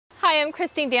Hi, I'm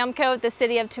Christine Damko with the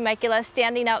City of Temecula,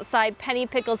 standing outside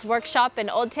Pennypickle's workshop in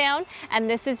Old Town, and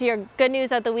this is your good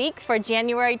news of the week for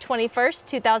January 21st,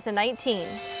 2019.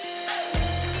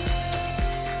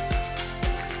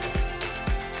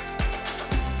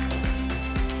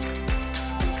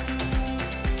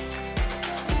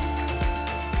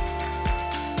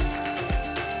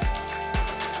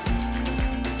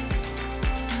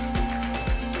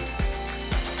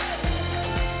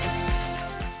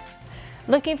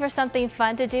 Looking for something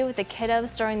fun to do with the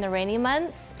kiddos during the rainy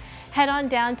months? Head on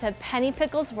down to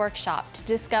Pennypickle's workshop to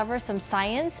discover some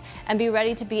science and be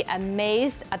ready to be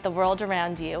amazed at the world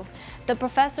around you. The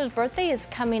professor's birthday is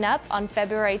coming up on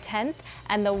February 10th,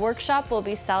 and the workshop will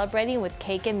be celebrating with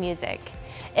cake and music.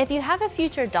 If you have a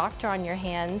future doctor on your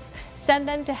hands, send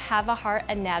them to Have a Heart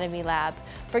Anatomy Lab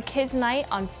for Kids Night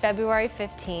on February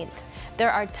 15th.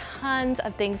 There are tons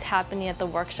of things happening at the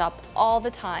workshop all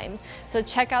the time, so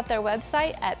check out their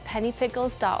website at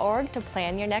pennypickles.org to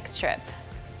plan your next trip.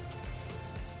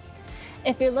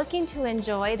 If you're looking to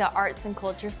enjoy the arts and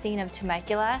culture scene of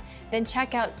Temecula, then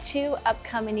check out two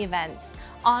upcoming events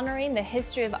honoring the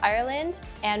history of Ireland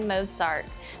and Mozart.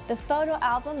 The photo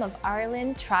album of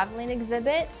Ireland traveling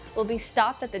exhibit will be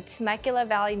stopped at the Temecula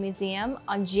Valley Museum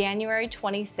on January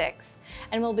 26th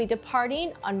and will be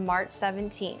departing on March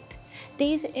 17th.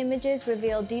 These images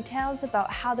reveal details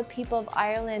about how the people of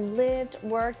Ireland lived,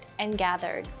 worked, and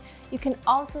gathered. You can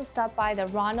also stop by the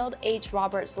Ronald H.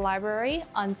 Roberts Library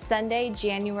on Sunday,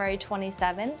 January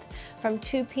 27th from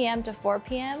 2 p.m. to 4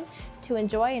 p.m. to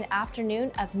enjoy an afternoon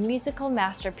of musical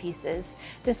masterpieces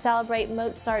to celebrate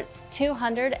Mozart's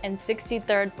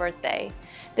 263rd birthday.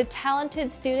 The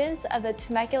talented students of the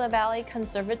Temecula Valley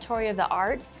Conservatory of the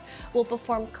Arts will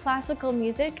perform classical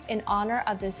music in honor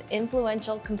of this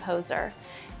influential composer.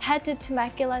 Head to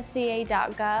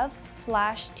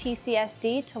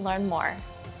temeculaca.gov/tcsd to learn more.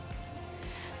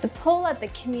 The pool at the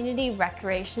Community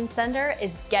Recreation Center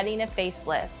is getting a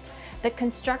facelift. The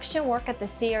construction work at the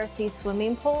CRC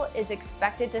swimming pool is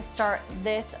expected to start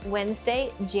this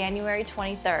Wednesday, January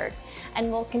 23rd,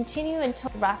 and will continue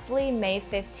until roughly May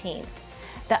 15th.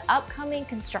 The upcoming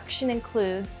construction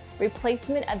includes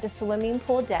replacement of the swimming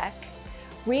pool deck,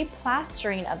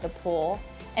 replastering of the pool,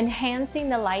 enhancing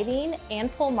the lighting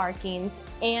and pool markings,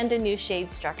 and a new shade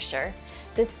structure.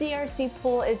 The CRC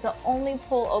pool is the only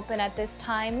pool open at this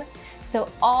time, so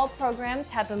all programs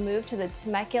have been moved to the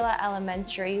Temecula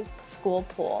Elementary School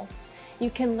pool. You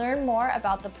can learn more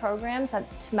about the programs at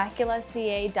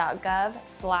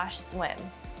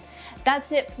temeculaca.gov/swim.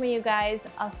 That's it from you guys.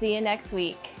 I'll see you next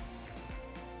week.